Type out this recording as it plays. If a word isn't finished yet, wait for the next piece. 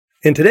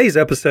In today's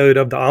episode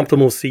of the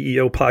Optimal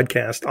CEO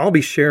podcast, I'll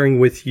be sharing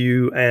with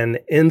you an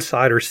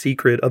insider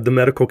secret of the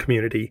medical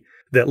community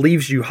that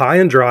leaves you high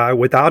and dry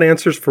without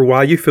answers for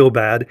why you feel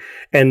bad,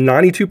 and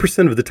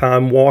 92% of the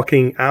time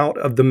walking out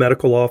of the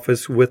medical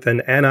office with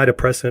an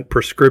antidepressant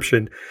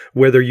prescription,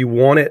 whether you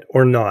want it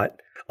or not.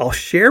 I'll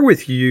share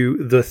with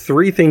you the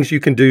 3 things you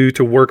can do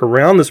to work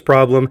around this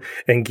problem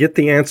and get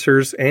the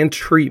answers and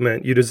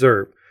treatment you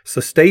deserve. So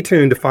stay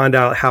tuned to find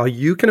out how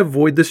you can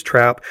avoid this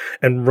trap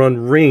and run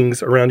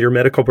rings around your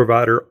medical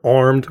provider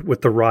armed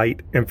with the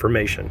right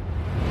information.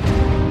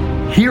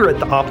 Here at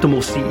the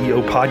Optimal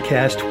CEO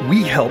podcast,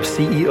 we help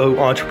CEO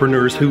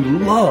entrepreneurs who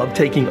love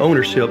taking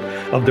ownership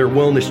of their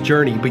wellness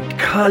journey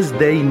because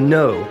they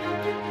know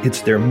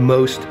it's their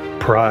most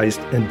prized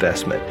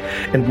investment.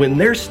 And when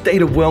their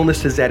state of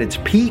wellness is at its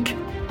peak,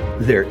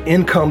 their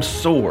income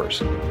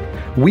soars.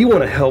 We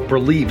want to help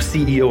relieve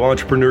CEO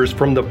entrepreneurs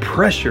from the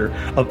pressure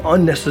of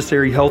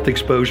unnecessary health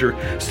exposure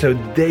so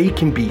they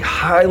can be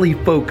highly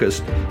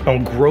focused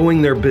on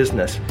growing their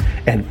business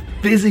and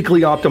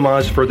physically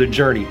optimized for the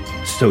journey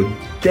so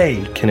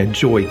they can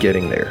enjoy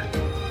getting there.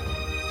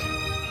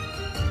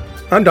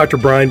 I'm Dr.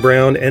 Brian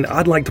Brown, and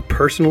I'd like to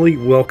personally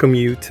welcome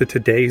you to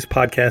today's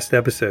podcast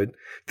episode.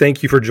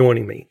 Thank you for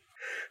joining me.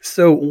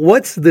 So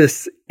what's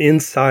this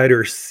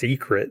insider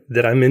secret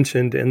that I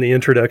mentioned in the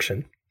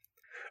introduction?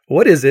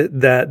 What is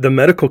it that the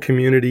medical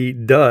community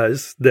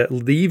does that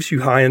leaves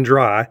you high and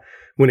dry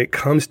when it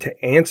comes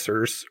to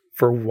answers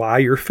for why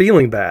you're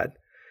feeling bad,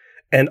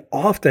 and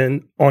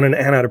often on an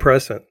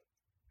antidepressant?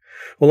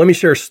 Well, let me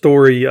share a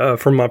story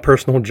from my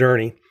personal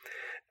journey.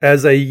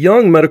 As a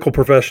young medical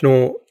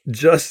professional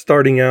just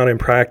starting out in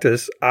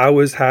practice, I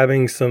was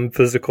having some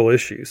physical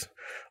issues.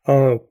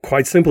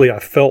 Quite simply, I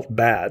felt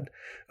bad.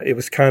 It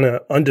was kind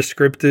of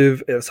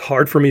undescriptive. It was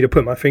hard for me to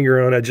put my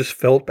finger on. I just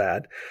felt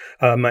bad.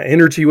 My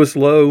energy was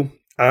low.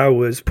 I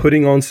was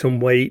putting on some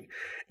weight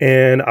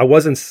and I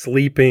wasn't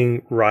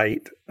sleeping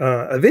right.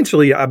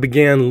 Eventually, I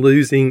began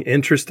losing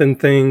interest in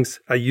things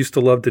I used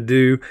to love to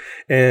do,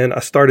 and I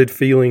started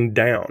feeling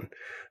down.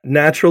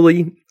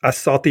 Naturally, I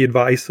sought the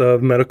advice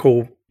of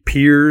medical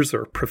peers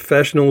or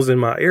professionals in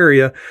my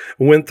area,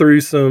 went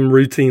through some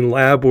routine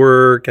lab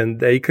work, and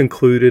they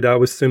concluded I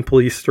was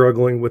simply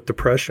struggling with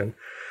depression.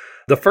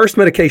 The first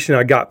medication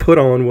I got put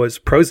on was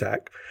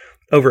Prozac.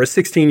 Over a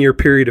 16-year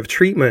period of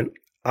treatment,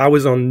 I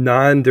was on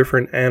 9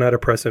 different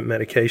antidepressant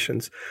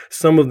medications.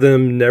 Some of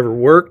them never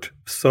worked.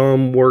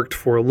 Some worked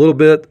for a little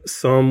bit.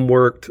 Some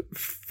worked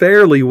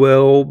fairly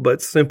well,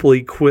 but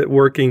simply quit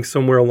working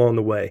somewhere along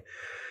the way.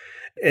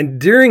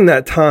 And during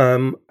that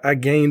time, I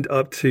gained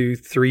up to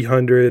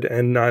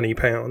 390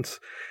 pounds.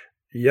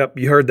 Yep,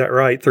 you heard that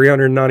right,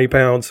 390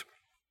 pounds.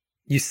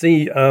 You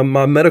see,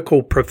 my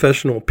medical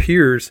professional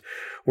peers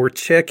were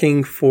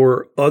checking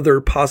for other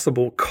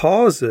possible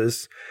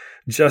causes,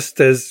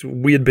 just as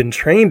we had been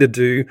trained to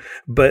do,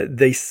 but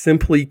they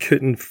simply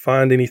couldn't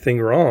find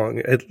anything wrong,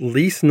 at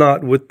least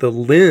not with the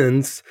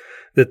lens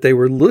that they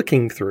were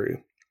looking through.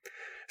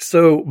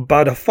 So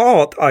by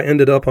default, I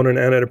ended up on an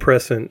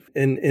antidepressant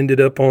and ended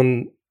up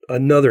on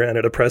another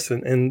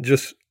antidepressant and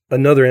just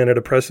another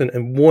antidepressant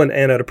and one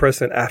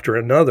antidepressant after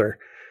another.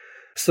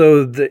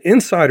 So the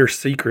insider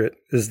secret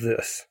is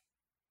this.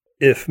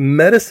 If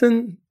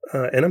medicine,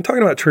 and I'm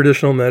talking about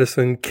traditional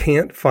medicine,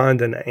 can't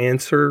find an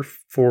answer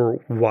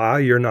for why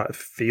you're not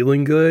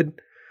feeling good,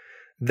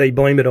 they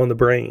blame it on the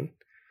brain.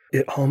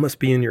 It all must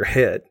be in your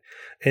head.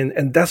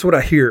 And that's what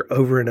I hear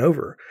over and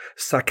over.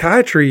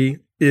 Psychiatry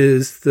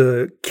is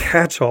the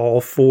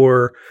catch-all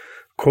for,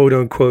 quote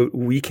unquote,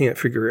 we can't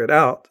figure it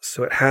out,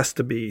 so it has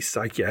to be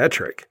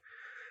psychiatric.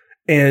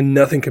 And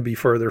nothing could be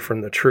further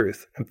from the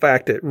truth. In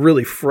fact, it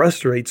really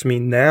frustrates me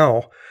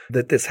now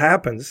that this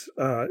happens,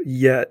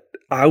 yet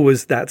I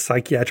was that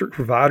psychiatric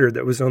provider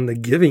that was on the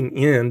giving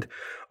end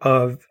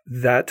of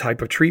that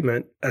type of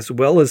treatment, as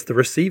well as the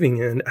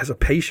receiving end as a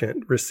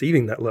patient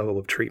receiving that level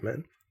of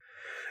treatment.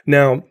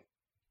 Now,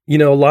 you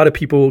know, a lot of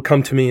people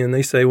come to me and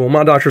they say, well,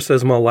 my doctor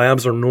says my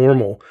labs are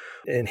normal,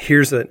 and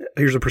here's a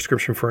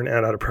prescription for an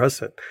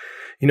antidepressant.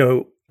 You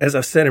know, as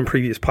I've said in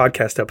previous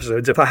podcast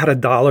episodes, if I had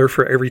 $1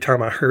 for every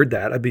time I heard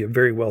that, I'd be a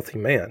very wealthy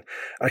man.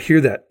 I hear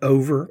that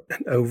over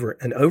and over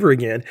and over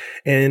again.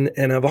 And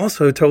I've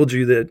also told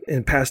you that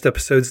in past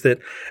episodes that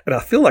I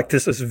feel like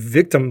this is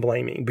victim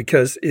blaming,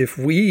 because if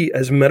we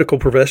as medical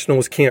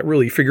professionals can't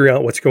really figure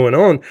out what's going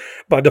on,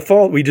 by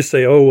default, we just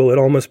say, oh, well, it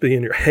all must be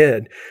in your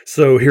head.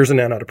 So here's an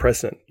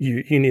antidepressant.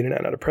 You need an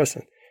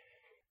antidepressant.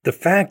 The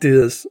fact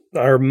is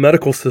our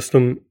medical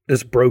system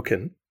is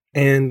broken.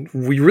 And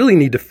we really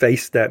need to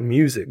face that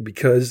music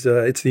because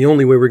it's the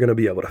only way we're going to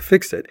be able to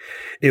fix it.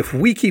 If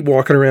we keep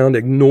walking around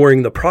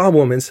ignoring the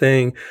problem and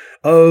saying,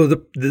 oh,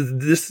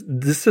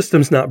 this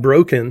system's not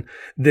broken,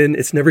 then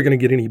it's never going to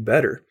get any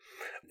better.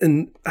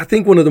 And I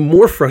think one of the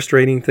more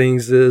frustrating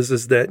things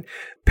is that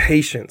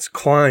patients,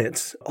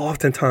 clients,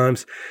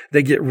 oftentimes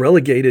they get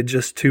relegated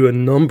just to a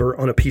number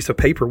on a piece of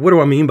paper. What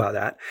do I mean by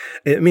that?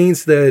 It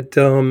means that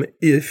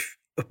if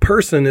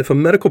if a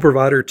medical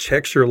provider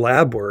checks your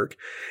lab work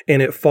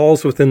and it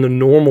falls within the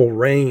normal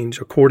range,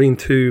 according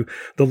to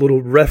the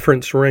little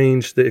reference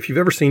range that if you've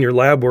ever seen your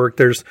lab work,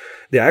 there's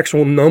the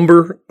actual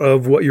number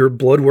of what your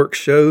blood work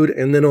showed.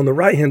 And then on the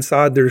right-hand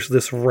side, there's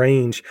this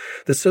range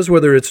that says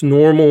whether it's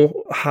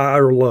normal, high,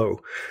 or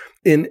low.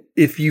 And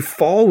if you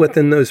fall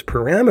within those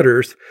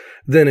parameters,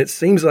 then it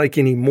seems like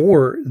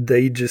anymore,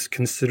 they just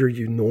consider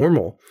you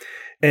normal.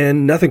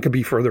 And nothing could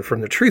be further from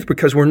the truth,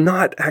 because we're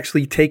not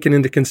actually taking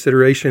into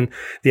consideration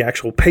the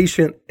actual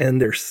patient and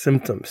their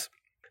symptoms.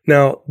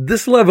 Now,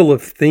 this level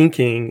of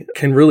thinking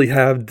can really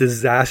have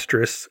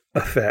disastrous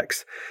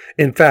effects.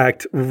 In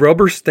fact,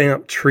 rubber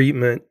stamp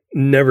treatment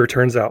never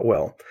turns out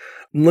well.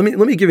 Let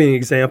me give you an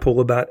example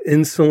about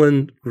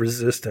insulin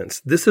resistance.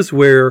 This is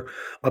where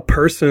a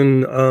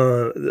person,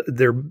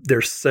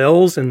 their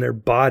cells in their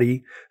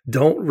body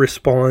don't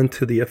respond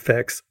to the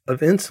effects of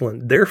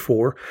insulin.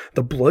 Therefore,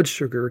 the blood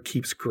sugar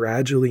keeps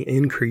gradually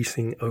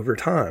increasing over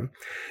time.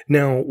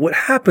 Now, what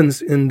happens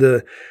in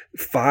the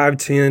 5,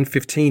 10,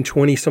 15,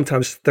 20,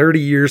 sometimes 30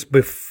 years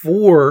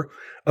before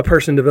a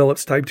person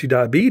develops type 2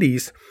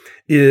 diabetes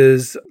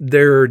is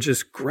there are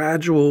just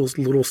gradual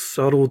little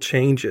subtle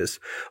changes.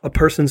 A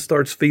person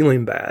starts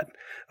feeling bad.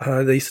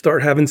 They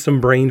start having some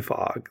brain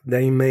fog.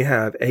 They may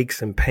have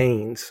aches and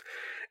pains.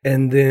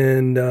 And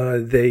then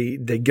they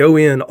go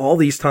in all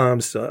these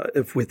times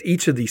with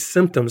each of these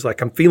symptoms,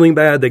 like I'm feeling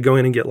bad, they go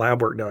in and get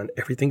lab work done.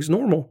 Everything's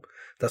normal.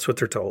 That's what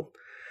they're told.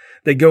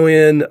 They go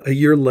in a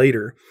year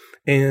later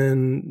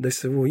and they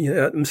say, well,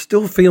 yeah, I'm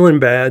still feeling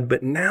bad,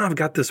 but now I've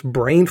got this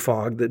brain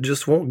fog that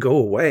just won't go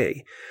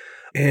away.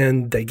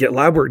 And they get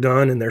lab work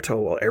done and they're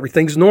told, well,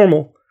 everything's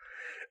normal.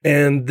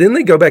 And then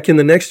they go back in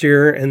the next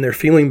year and they're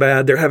feeling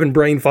bad. They're having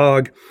brain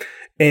fog.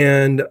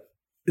 And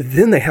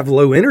then they have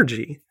low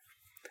energy.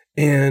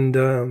 And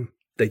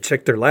they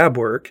check their lab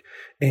work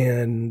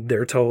and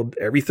they're told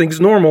everything's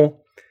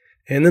normal.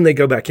 And then they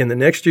go back in the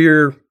next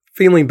year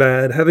feeling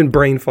bad, having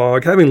brain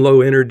fog, having low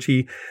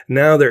energy.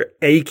 Now they're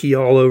achy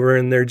all over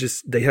and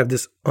they have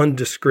this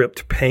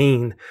undescript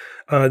pain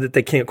that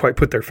they can't quite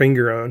put their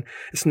finger on.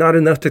 It's not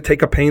enough to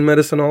take a pain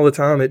medicine all the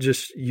time.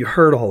 You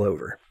hurt all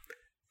over.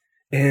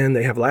 And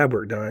they have lab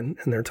work done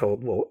and they're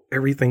told, well,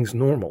 everything's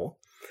normal.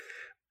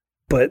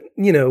 But,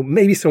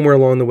 maybe somewhere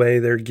along the way,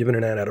 they're given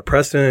an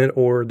antidepressant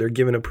or they're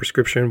given a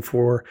prescription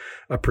for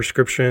a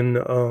prescription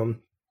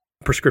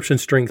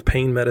strength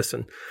pain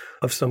medicine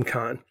of some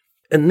kind.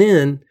 And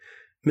then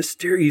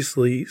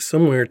mysteriously,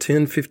 somewhere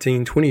 10,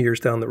 15, 20 years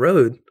down the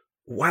road,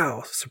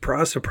 wow,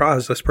 surprise,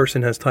 surprise, this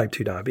person has type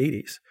 2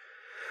 diabetes.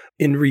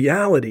 In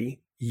reality,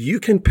 you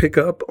can pick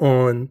up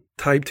on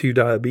type 2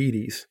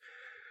 diabetes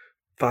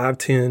 5,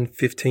 10,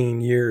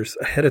 15 years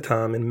ahead of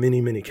time in many,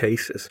 many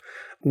cases.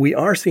 We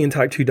are seeing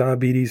type 2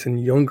 diabetes in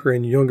younger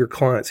and younger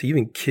clients,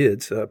 even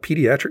kids,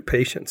 pediatric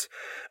patients.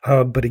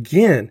 But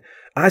again,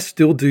 I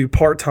still do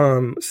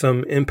part-time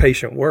some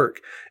inpatient work,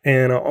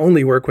 and I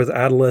only work with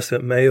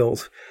adolescent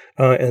males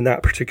in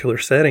that particular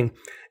setting.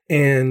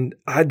 And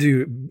I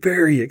do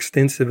very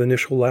extensive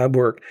initial lab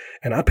work,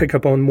 and I pick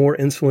up on more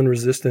insulin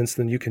resistance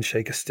than you can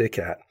shake a stick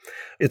at.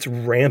 It's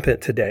rampant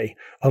today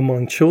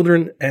among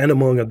children and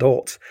among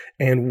adults.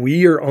 And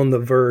we are on the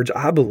verge,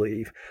 I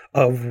believe,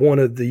 of one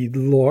of the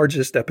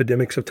largest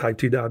epidemics of type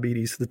 2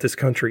 diabetes that this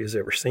country has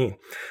ever seen.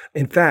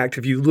 In fact,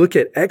 if you look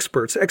at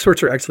experts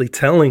are actually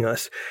telling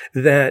us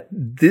that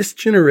this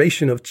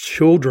generation of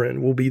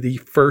children will be the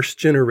first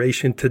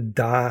generation to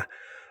die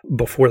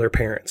before their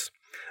parents.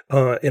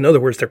 In other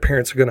words, their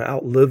parents are going to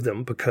outlive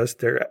them because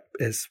they're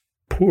as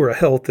poor a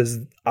health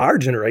as our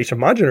generation,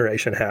 my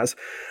generation has.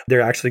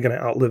 They're actually going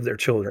to outlive their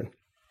children.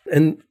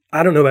 And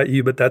I don't know about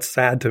you, but that's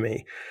sad to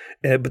me.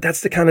 But that's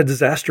the kind of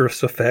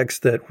disastrous effects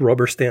that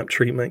rubber stamp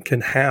treatment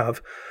can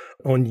have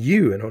on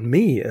you and on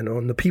me and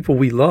on the people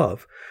we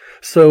love.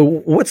 So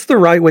what's the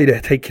right way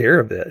to take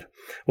care of it?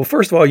 Well,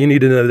 first of all, you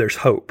need to know there's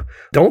hope.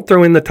 Don't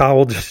throw in the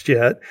towel just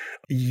yet.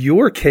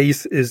 Your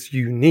case is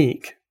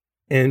unique.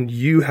 And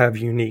you have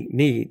unique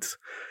needs.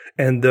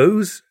 And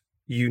those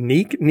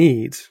unique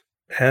needs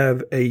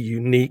have a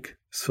unique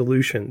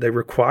solution. They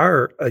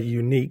require a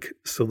unique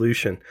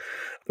solution.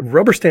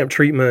 Rubber stamp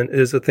treatment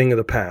is a thing of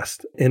the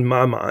past in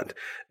my mind.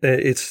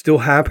 It's still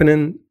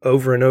happening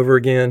over and over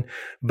again,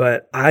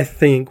 but I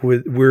think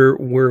we're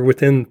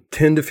within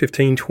 10 to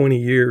 15, 20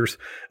 years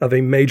of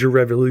a major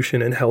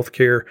revolution in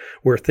healthcare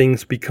where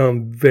things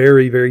become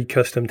very, very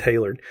custom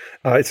tailored.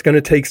 It's going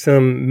to take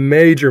some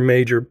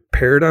major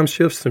paradigm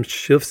shifts, some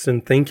shifts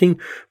in thinking,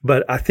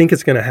 but I think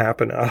it's going to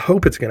happen. I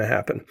hope it's going to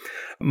happen.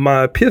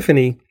 My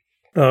epiphany,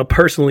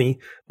 personally,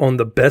 on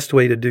the best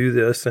way to do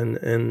this and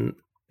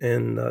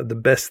the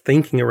best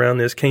thinking around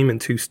this came in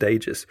 2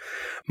 stages.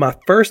 My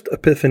first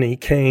epiphany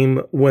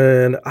came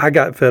when I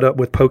got fed up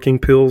with poking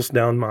pills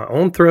down my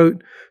own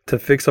throat to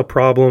fix a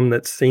problem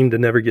that seemed to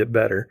never get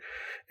better,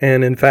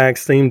 and in fact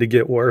seemed to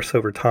get worse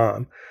over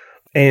time.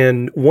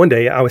 And one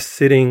day I was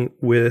sitting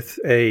with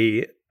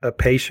a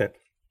patient,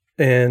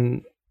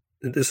 and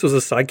this was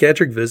a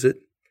psychiatric visit,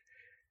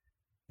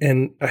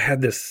 and I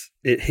had this,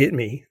 it hit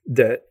me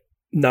that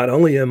not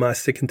only am I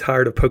sick and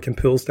tired of poking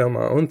pills down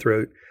my own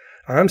throat,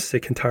 I'm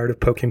sick and tired of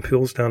poking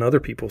pills down other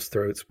people's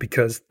throats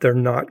because they're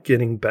not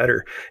getting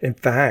better. In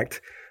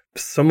fact,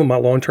 some of my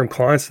long-term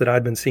clients that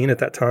I'd been seeing at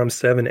that time,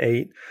 7,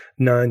 8,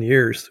 9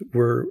 years,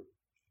 were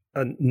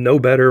no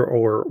better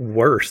or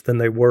worse than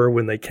they were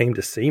when they came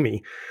to see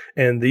me.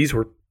 And these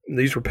were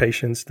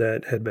patients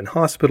that had been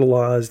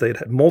hospitalized. They'd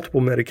had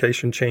multiple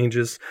medication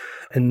changes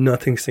and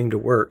nothing seemed to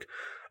work.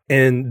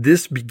 And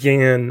this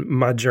began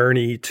my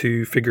journey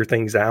to figure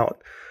things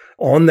out.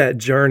 On that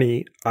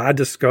journey, I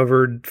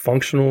discovered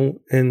functional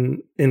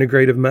and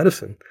integrative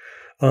medicine.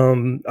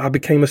 I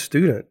became a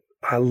student.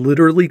 I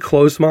literally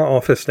closed my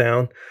office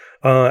down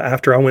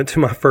after I went to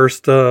my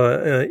first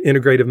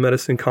integrative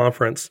medicine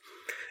conference.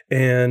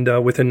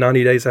 And within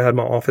 90 days, I had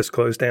my office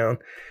closed down.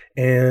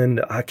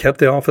 And I kept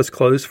the office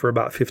closed for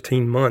about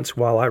 15 months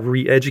while I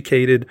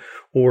re-educated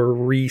or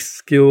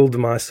re-skilled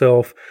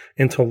myself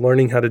into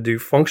learning how to do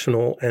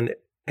functional and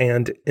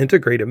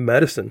integrative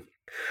medicine.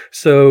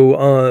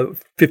 So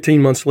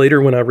 15 months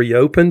later, when I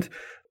reopened,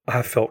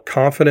 I felt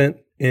confident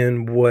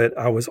in what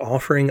I was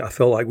offering. I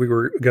felt like we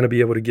were going to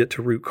be able to get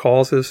to root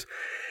causes,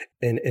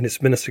 and it's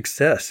been a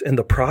success. In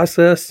the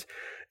process,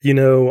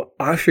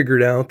 I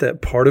figured out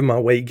that part of my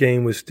weight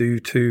gain was due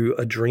to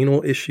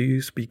adrenal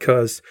issues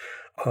because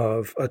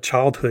of a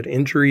childhood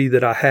injury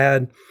that I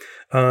had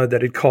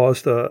that had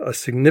caused a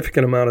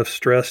significant amount of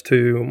stress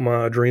to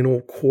my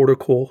adrenal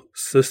cortical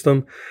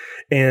system.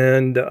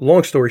 And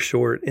long story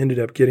short, ended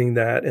up getting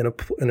that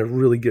in a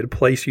really good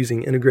place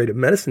using integrative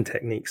medicine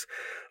techniques.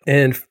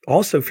 And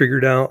also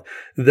figured out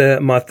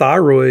that my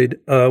thyroid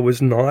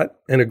was not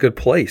in a good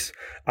place.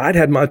 I'd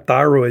had my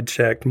thyroid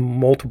checked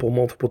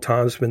multiple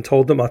times, been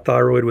told that my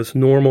thyroid was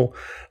normal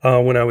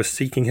when I was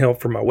seeking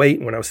help for my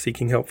weight, when I was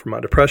seeking help for my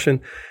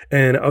depression.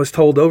 And I was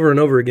told over and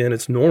over again,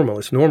 it's normal.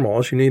 It's normal.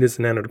 All you need is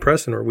an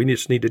antidepressant, or we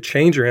just need to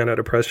change your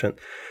antidepressant.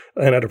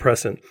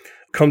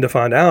 Come to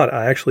find out,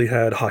 I actually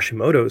had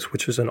Hashimoto's,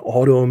 which is an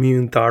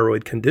autoimmune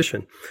thyroid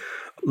condition.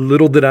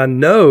 Little did I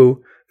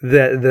know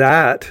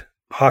that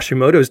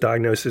Hashimoto's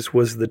diagnosis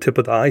was the tip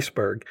of the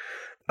iceberg.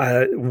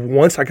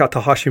 Once I got to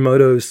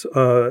Hashimoto's,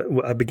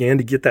 I began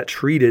to get that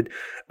treated.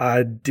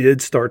 I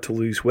did start to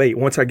lose weight.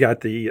 Once I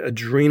got the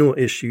adrenal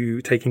issue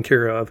taken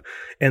care of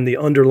and the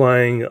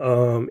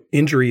underlying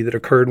injury that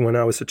occurred when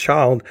I was a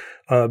child,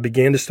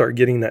 began to start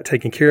getting that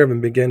taken care of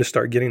and began to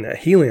start getting that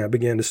healing, I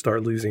began to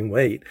start losing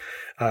weight.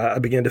 I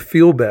began to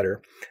feel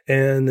better.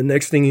 And the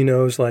next thing you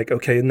know is like,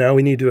 okay, now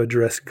we need to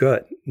address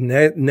gut.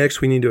 Next,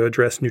 we need to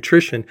address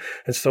nutrition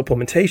and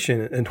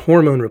supplementation and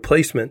hormone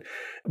replacement.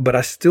 But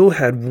I still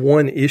had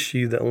one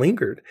issue that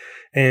lingered,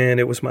 and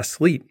it was my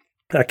sleep.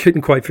 I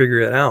couldn't quite figure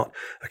it out.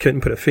 I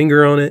couldn't put a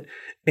finger on it.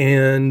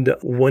 And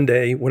one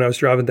day when I was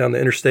driving down the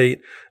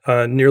interstate,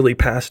 nearly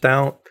passed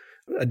out.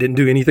 I didn't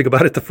do anything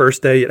about it the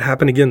first day. It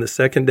happened again the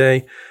second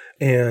day.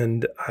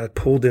 And I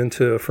pulled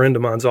into a friend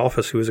of mine's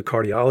office who is a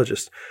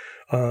cardiologist.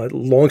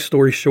 Long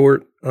story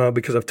short,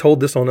 because I've told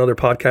this on other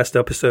podcast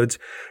episodes,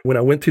 when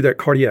I went through that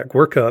cardiac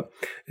workup,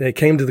 I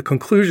came to the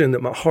conclusion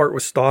that my heart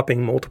was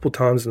stopping multiple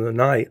times in the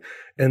night,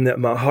 and that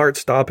my heart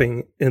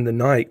stopping in the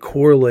night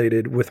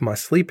correlated with my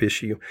sleep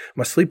issue.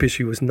 My sleep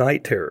issue was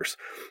night terrors.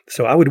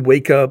 So I would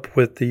wake up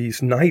with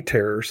these night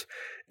terrors.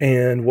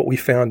 And what we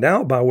found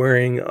out by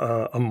wearing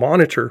a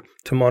monitor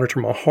to monitor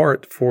my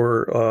heart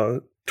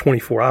for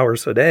 24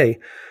 hours a day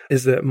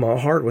is that my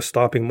heart was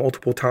stopping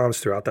multiple times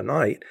throughout the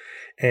night.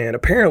 And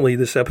apparently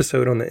this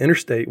episode on the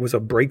interstate was a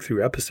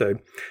breakthrough episode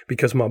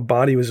because my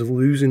body was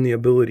losing the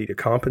ability to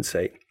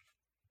compensate.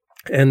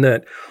 And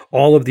that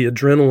all of the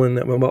adrenaline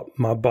that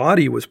my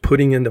body was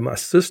putting into my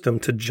system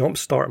to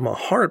jumpstart my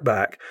heart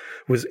back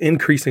was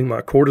increasing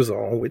my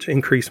cortisol, which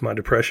increased my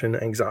depression,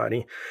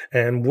 anxiety,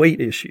 and weight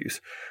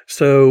issues.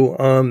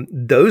 So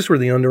those were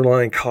the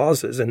underlying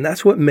causes. And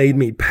that's what made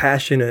me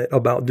passionate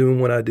about doing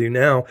what I do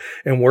now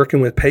and working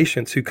with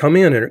patients who come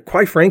in and,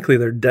 quite frankly,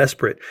 they're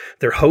desperate.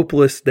 They're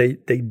hopeless. They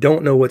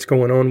don't know what's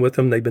going on with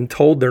them. They've been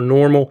told they're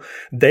normal.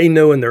 They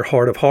know in their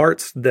heart of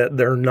hearts that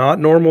they're not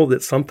normal,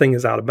 that something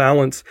is out of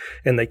balance,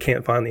 and they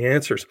can't find the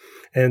answers.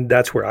 And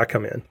that's where I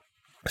come in.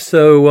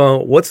 So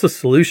what's the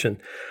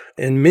solution?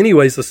 In many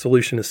ways, the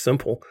solution is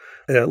simple.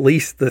 At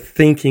least the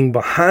thinking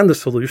behind the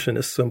solution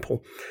is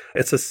simple.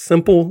 It's a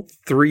simple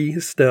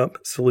 3-step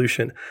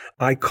solution.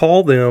 I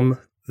call them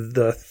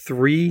the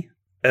 3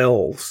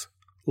 L's: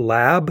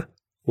 lab,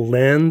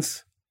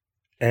 lens,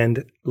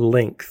 and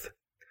length.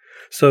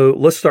 So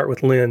let's start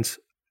with lens.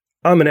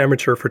 I'm an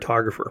amateur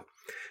photographer.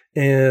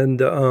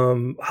 And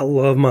I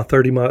love my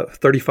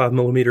 35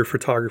 millimeter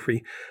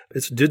photography.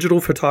 It's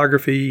digital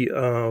photography,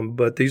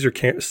 but these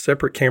are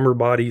separate camera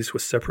bodies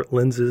with separate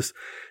lenses.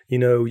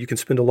 You can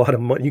spend a lot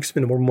of money. You can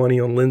spend more money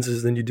on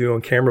lenses than you do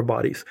on camera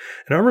bodies.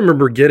 And I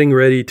remember getting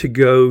ready to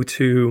go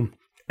to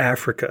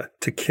Africa,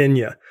 to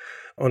Kenya,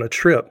 on a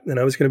trip, and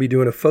I was going to be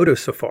doing a photo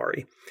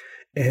safari.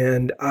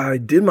 And I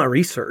did my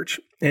research,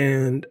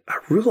 and I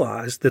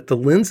realized that the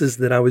lenses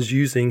that I was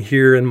using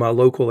here in my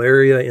local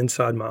area,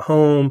 inside my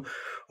home,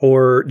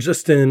 or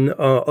just in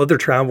other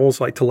travels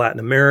like to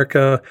Latin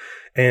America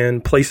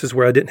and places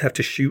where I didn't have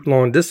to shoot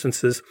long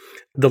distances,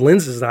 the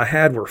lenses I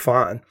had were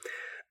fine.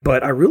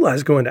 But I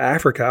realized going to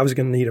Africa, I was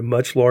going to need a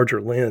much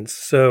larger lens.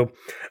 So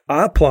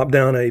I plopped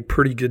down a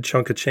pretty good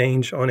chunk of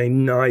change on a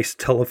nice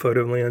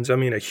telephoto lens. I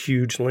mean, a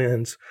huge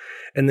lens.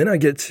 And then I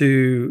get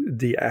to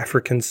the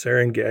African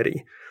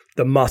Serengeti,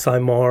 the Masai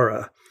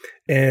Mara,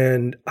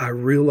 and I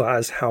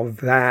realized how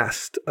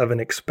vast of an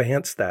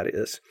expanse that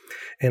is.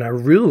 And I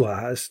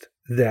realized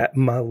that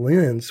my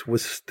lens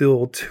was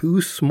still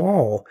too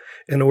small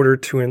in order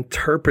to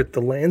interpret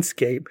the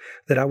landscape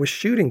that I was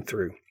shooting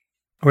through,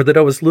 or that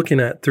I was looking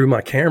at through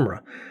my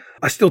camera.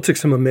 I still took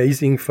some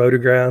amazing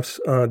photographs,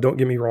 don't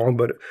get me wrong,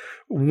 but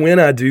when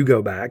I do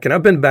go back, and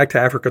I've been back to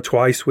Africa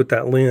twice with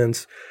that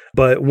lens,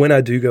 but when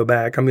I do go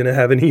back, I'm going to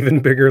have an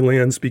even bigger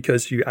lens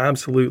because you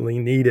absolutely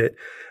need it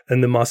in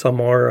the Masai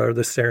Mara or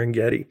the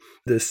Serengeti.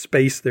 The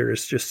space there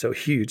is just so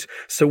huge.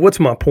 So what's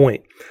my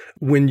point?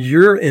 When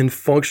you're in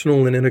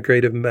functional and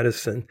integrative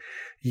medicine,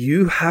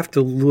 you have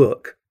to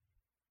look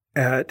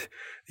at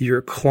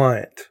your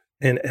client.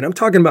 And I'm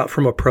talking about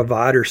from a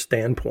provider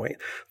standpoint.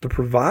 The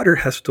provider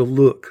has to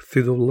look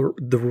through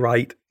the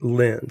right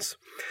lens.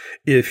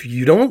 If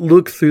you don't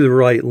look through the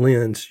right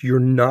lens, you're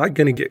not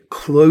going to get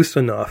close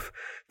enough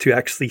to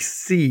actually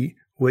see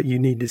what you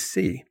need to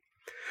see.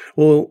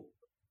 Well,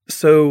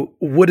 so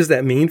what does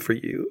that mean for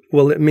you?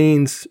 Well, it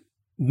means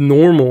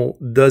normal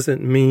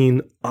doesn't mean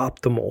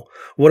optimal.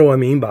 What do I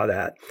mean by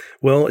that?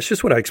 Well, it's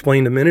just what I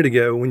explained a minute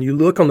ago. When you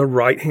look on the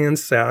right-hand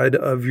side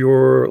of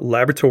your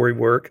laboratory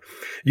work,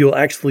 you'll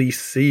actually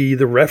see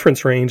the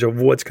reference range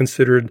of what's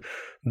considered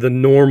the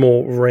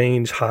normal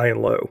range, high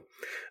and low.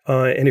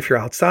 And if you're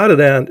outside of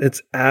that,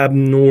 it's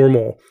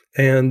abnormal.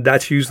 And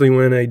that's usually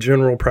when a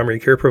general primary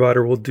care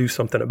provider will do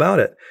something about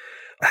it.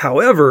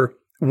 However,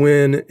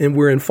 when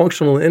we're in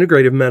functional and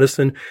integrative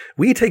medicine,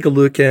 we take a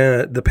look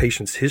at the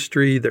patient's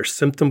history, their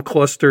symptom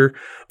cluster.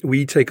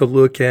 We take a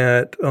look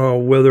at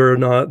whether or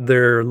not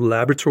their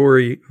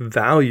laboratory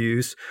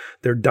values,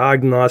 their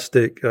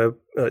diagnostic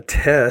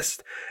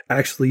tests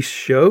actually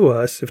show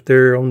us if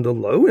they're on the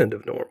low end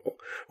of normal.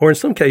 Or in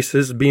some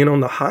cases, being on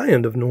the high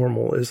end of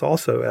normal is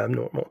also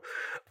abnormal.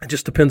 It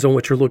just depends on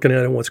what you're looking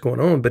at and what's going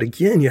on. But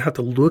again, you have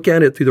to look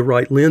at it through the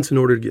right lens in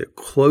order to get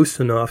close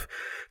enough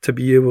to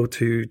be able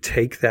to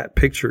take that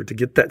picture, to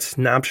get that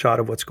snapshot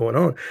of what's going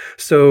on.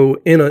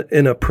 So in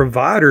a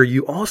provider,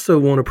 you also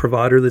want a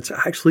provider that's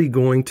actually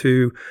going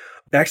to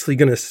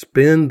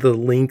spend the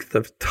length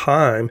of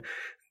time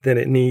that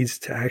it needs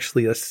to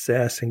actually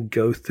assess and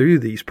go through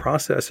these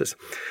processes.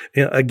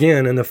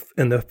 Again, in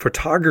the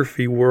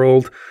photography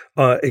world,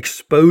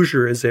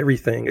 exposure is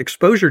everything.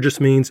 Exposure just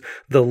means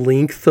the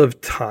length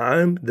of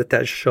time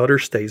that shutter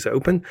stays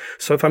open.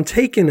 So if I'm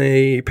taking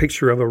a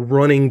picture of a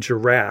running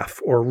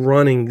giraffe or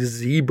running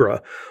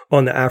zebra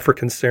on the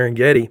African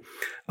Serengeti,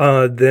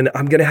 then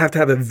I'm going to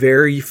have a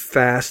very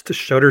fast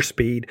shutter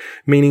speed,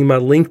 meaning my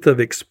length of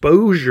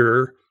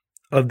exposure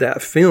of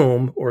that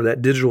film or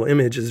that digital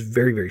image is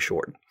very, very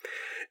short.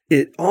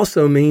 It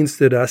also means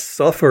that I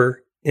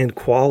suffer in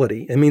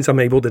quality. It means I'm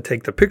able to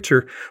take the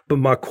picture, but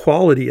my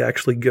quality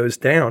actually goes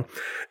down.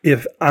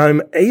 If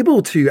I'm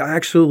able to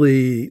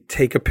actually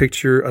take a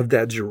picture of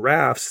that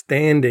giraffe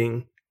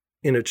standing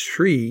in a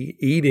tree,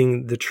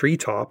 eating the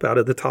treetop out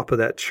of the top of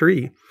that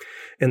tree,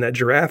 and that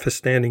giraffe is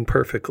standing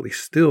perfectly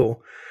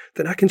still,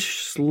 then I can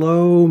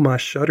slow my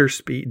shutter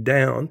speed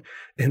down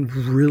and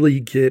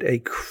really get a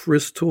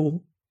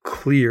crystal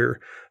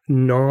clear,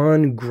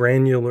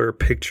 non-granular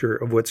picture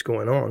of what's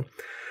going on.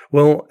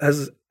 Well,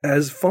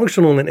 as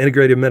functional and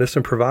integrative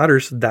medicine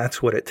providers, that's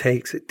what it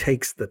takes. It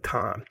takes the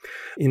time.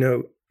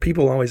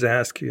 People always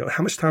ask,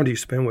 how much time do you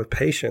spend with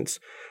patients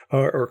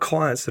or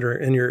clients that are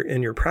in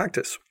your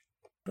practice?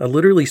 I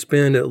literally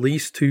spend at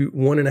least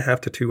 1.5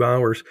 to 2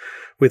 hours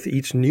with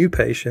each new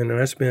patient, and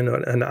I spend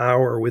an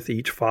hour with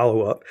each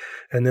follow-up.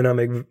 And then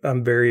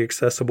I'm very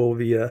accessible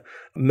via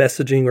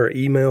messaging or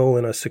email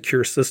in a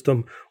secure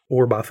system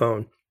or by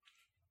phone.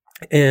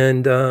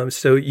 And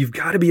so you've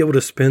got to be able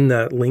to spend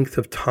that length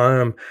of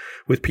time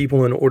with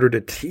people in order to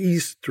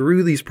tease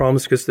through these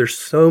problems, because there's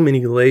so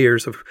many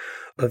layers of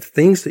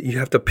things that you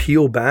have to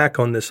peel back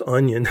on this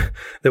onion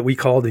that we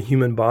call the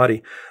human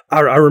body.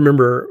 I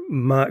remember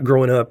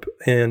growing up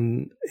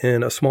in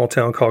a small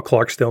town called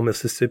Clarksdale,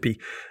 Mississippi.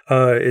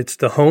 It's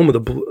the home of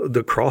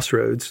the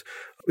Crossroads,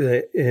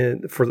 where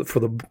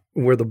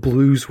the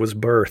blues was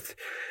birthed.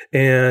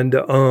 And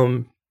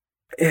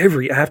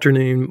every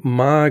afternoon,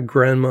 my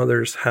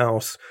grandmother's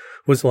house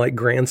was like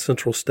Grand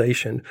Central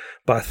Station.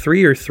 By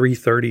 3 or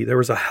 3:30, there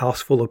was a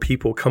house full of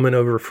people coming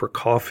over for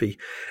coffee,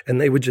 and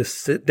they would just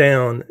sit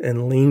down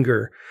and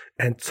linger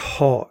and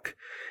talk.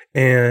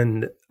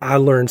 And I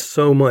learned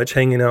so much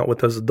hanging out with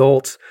those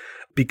adults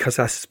because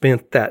I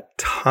spent that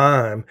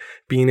time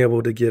being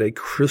able to get a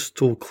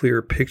crystal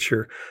clear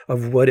picture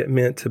of what it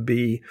meant to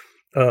be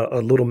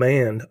a little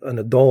man, an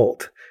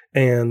adult,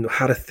 and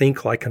how to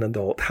think like an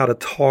adult, how to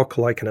talk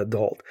like an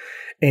adult.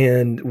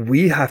 And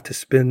we have to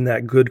spend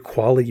that good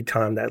quality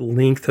time, that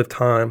length of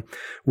time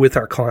with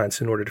our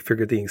clients in order to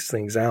figure these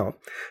things out.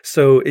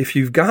 So if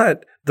you've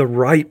got the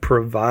right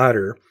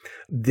provider,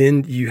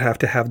 then you have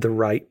to have the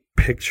right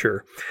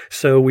picture.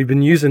 So we've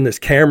been using this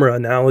camera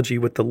analogy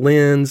with the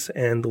lens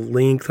and the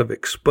length of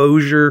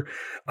exposure.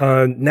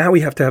 Now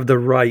we have to have the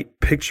right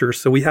picture.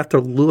 So we have to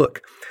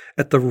look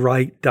at the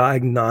right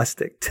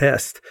diagnostic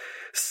test.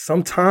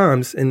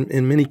 Sometimes,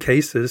 in many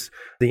cases,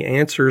 the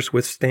answers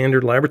with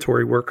standard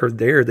laboratory work are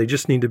there. They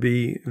just need to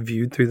be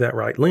viewed through that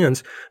right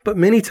lens. But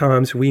many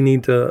times we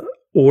need to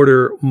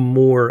order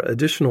more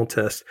additional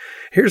tests.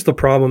 Here's the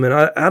problem, and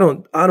I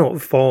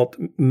don't fault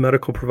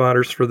medical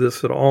providers for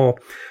this at all,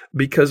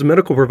 because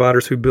medical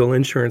providers who bill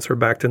insurance are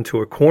backed into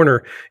a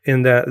corner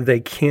in that they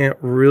can't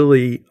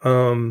really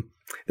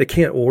they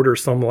can't order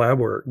some lab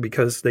work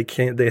because they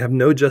have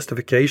no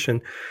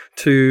justification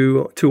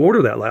to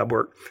order that lab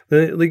work.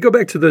 They go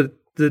back to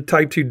the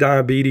type 2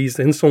 diabetes,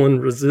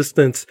 insulin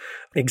resistance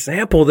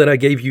example that I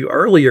gave you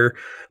earlier.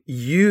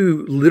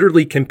 You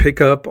literally can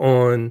pick up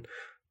on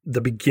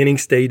the beginning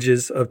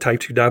stages of type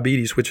 2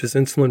 diabetes, which is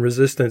insulin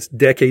resistance,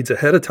 decades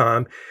ahead of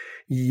time,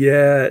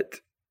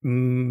 yet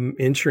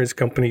insurance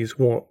companies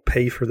won't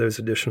pay for those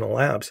additional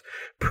labs.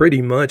 Pretty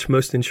much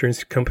most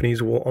insurance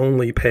companies will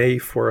only pay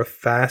for a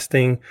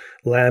fasting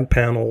lab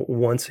panel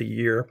once a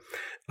year.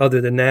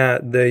 Other than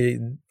that,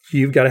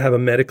 you've got to have a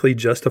medically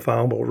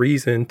justifiable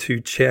reason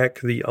to check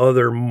the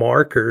other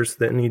markers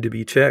that need to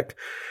be checked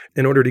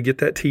in order to get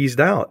that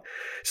teased out.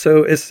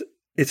 So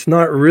it's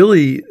not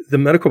really the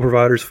medical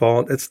provider's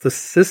fault. It's the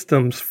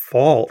system's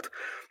fault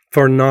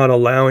for not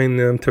allowing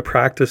them to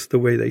practice the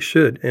way they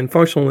should. In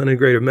functional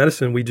integrative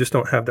medicine, we just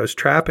don't have those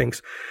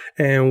trappings,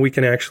 and we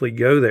can actually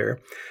go there.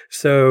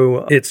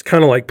 So it's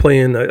kind of like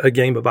playing a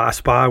game of I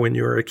Spy when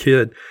you were a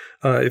kid.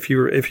 If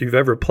you've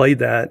ever played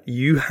that,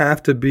 you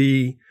have to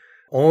be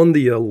on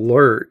the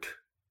alert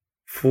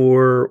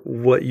for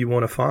what you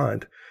want to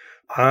find.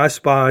 I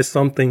spy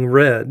something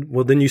red.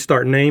 Well, then you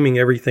start naming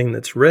everything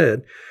that's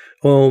red.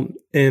 Well,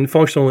 in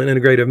functional and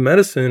integrative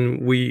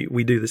medicine,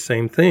 we do the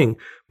same thing,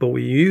 but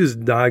we use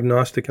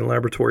diagnostic and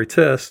laboratory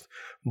tests,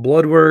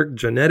 blood work,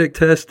 genetic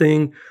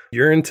testing,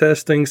 urine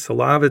testing,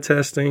 saliva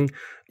testing,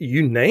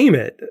 you name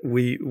it.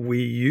 We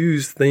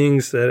use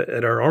things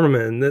at our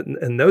armament,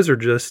 and those are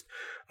just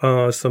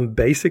some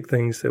basic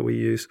things that we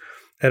use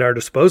at our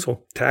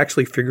disposal to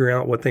actually figure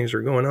out what things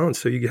are going on.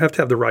 So you have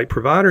to have the right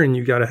provider, and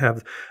you got to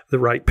have the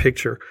right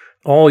picture,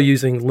 all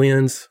using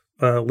lens,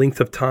 length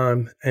of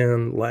time,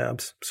 and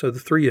labs. So the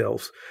 3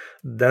 L's,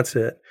 that's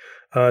it.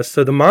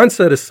 So the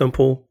mindset is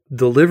simple.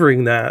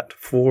 Delivering that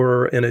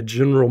in a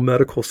general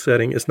medical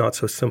setting is not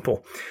so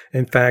simple.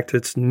 In fact,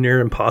 it's near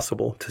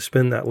impossible to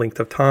spend that length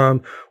of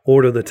time,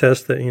 order the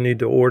test that you need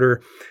to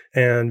order,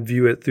 and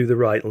view it through the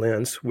right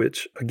lens,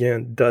 which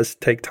again does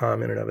take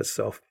time in and of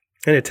itself.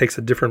 And it takes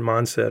a different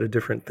mindset, a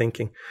different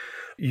thinking.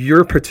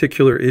 Your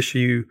particular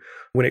issue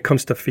when it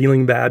comes to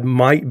feeling bad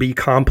might be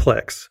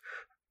complex,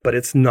 but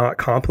it's not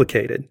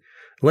complicated.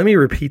 Let me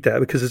repeat that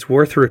because it's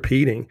worth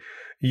repeating.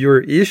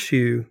 Your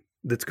issue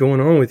that's going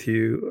on with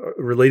you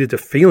related to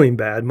feeling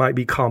bad might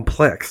be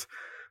complex,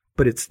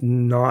 but it's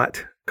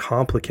not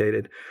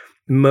complicated.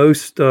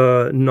 Most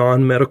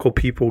non-medical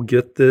people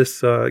get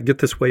this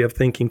way of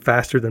thinking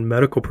faster than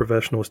medical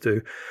professionals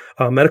do.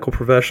 Medical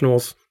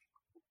professionals,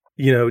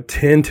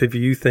 tend to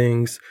view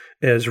things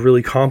as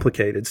really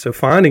complicated. So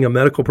finding a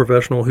medical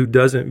professional who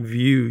doesn't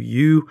view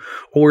you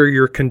or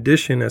your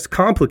condition as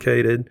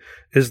complicated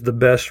is the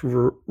best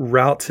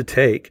route to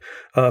take.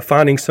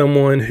 Finding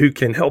someone who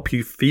can help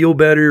you feel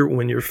better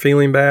when you're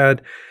feeling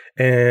bad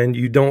and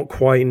you don't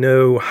quite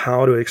know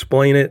how to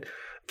explain it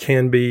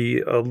can be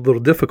a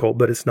little difficult,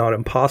 but it's not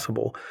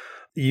impossible.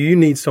 You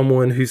need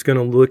someone who's going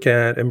to look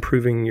at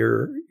improving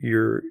your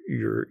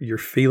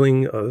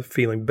feeling of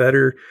feeling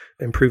better,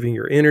 improving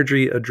your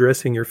energy,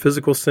 addressing your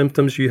physical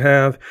symptoms you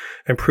have,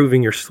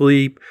 improving your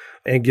sleep,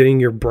 and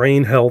getting your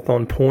brain health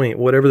on point,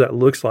 whatever that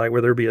looks like,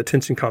 whether it be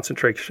attention,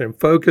 concentration,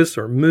 focus,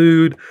 or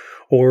mood,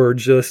 or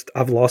just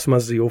I've lost my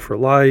zeal for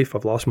life,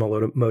 I've lost my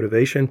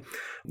motivation.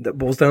 That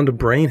boils down to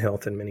brain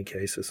health in many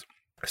cases.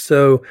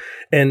 So,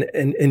 and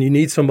you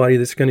need somebody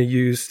that's going to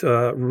use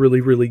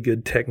really, really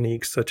good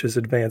techniques such as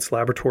advanced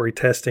laboratory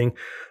testing,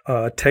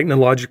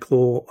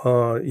 technological,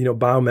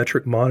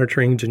 biometric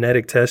monitoring,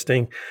 genetic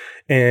testing,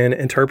 and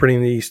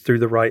interpreting these through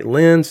the right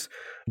lens,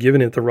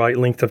 giving it the right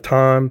length of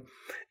time.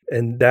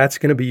 And that's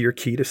going to be your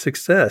key to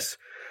success.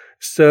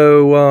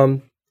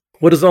 So,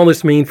 what does all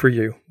this mean for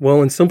you?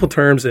 Well, in simple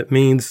terms, it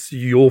means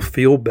you'll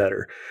feel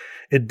better.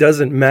 It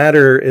doesn't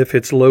matter if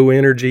it's low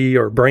energy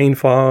or brain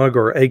fog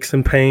or aches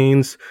and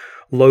pains,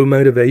 low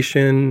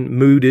motivation,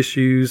 mood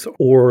issues,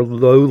 or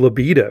low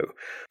libido.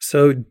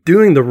 So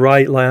doing the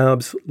right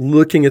labs,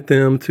 looking at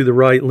them through the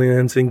right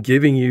lens, and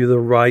giving you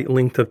the right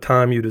length of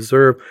time you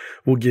deserve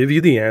will give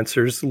you the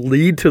answers,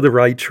 lead to the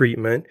right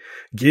treatment,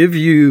 give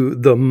you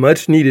the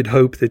much needed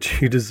hope that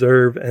you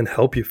deserve, and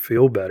help you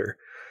feel better.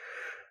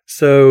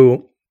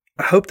 So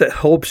I hope that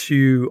helps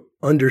you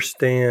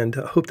understand.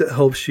 I hope that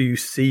helps you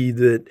see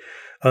that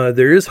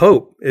there is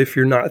hope if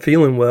you're not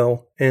feeling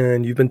well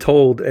and you've been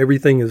told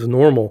everything is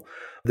normal.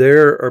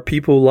 There are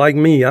people like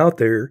me out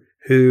there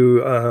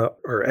who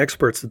are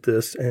experts at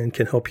this and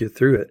can help you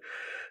through it.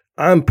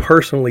 I'm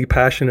personally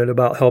passionate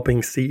about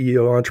helping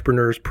CEO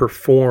entrepreneurs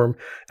perform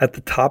at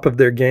the top of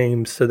their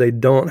game so they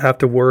don't have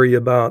to worry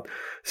about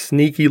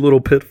sneaky little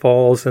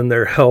pitfalls in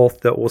their health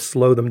that will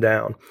slow them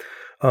down.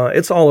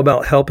 It's all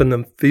about helping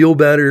them feel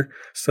better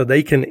so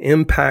they can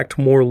impact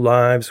more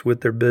lives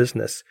with their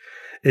business.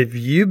 If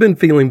you've been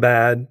feeling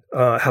bad,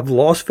 have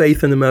lost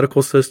faith in the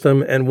medical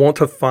system, and want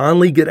to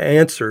finally get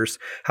answers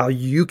how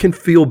you can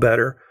feel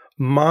better,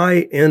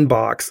 my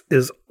inbox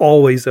is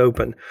always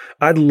open.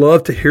 I'd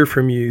love to hear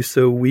from you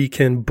so we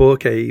can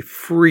book a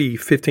free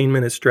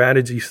 15-minute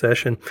strategy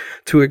session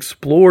to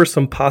explore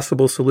some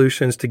possible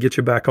solutions to get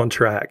you back on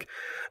track.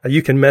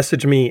 You can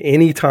message me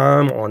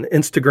anytime on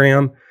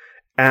Instagram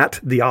at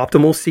The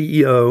Optimal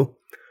CEO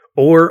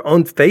or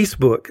on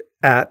Facebook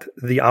at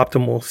The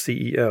Optimal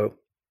CEO.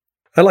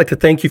 I'd like to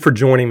thank you for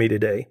joining me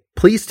today.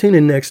 Please tune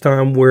in next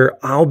time where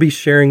I'll be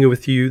sharing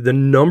with you the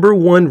number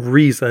one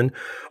reason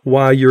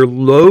why your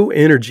low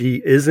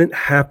energy isn't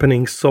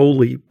happening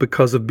solely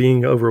because of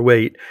being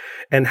overweight,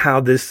 and how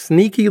this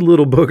sneaky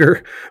little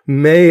booger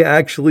may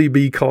actually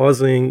be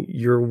causing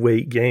your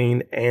weight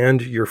gain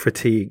and your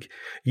fatigue.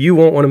 You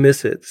won't want to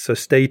miss it, so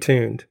stay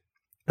tuned.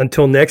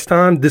 Until next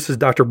time, this is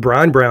Dr.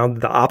 Brian Brown,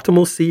 the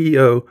Optimal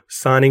CEO,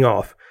 signing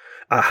off.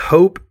 I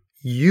hope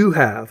you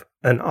have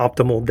an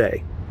optimal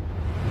day.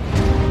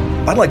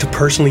 I'd like to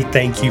personally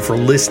thank you for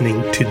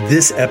listening to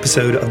this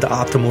episode of the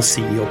Optimal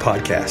CEO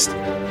podcast.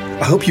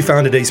 I hope you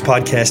found today's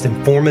podcast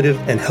informative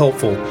and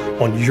helpful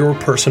on your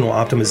personal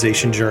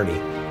optimization journey.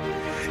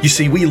 You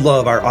see, we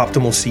love our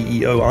Optimal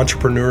CEO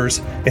entrepreneurs,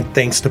 and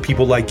thanks to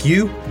people like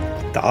you,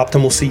 the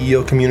Optimal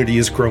CEO community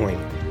is growing.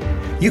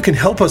 You can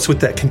help us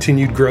with that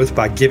continued growth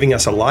by giving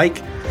us a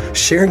like,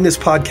 sharing this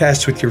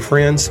podcast with your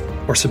friends,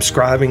 or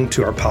subscribing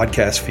to our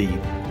podcast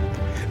feed.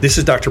 This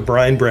is Dr.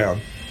 Brian Brown.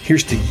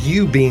 Here's to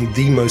you being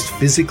the most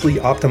physically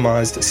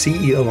optimized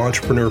CEO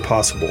entrepreneur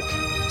possible,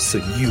 so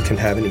you can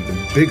have an even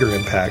bigger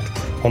impact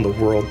on the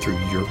world through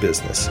your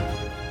business.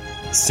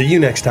 See you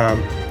next time,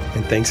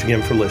 and thanks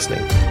again for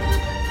listening.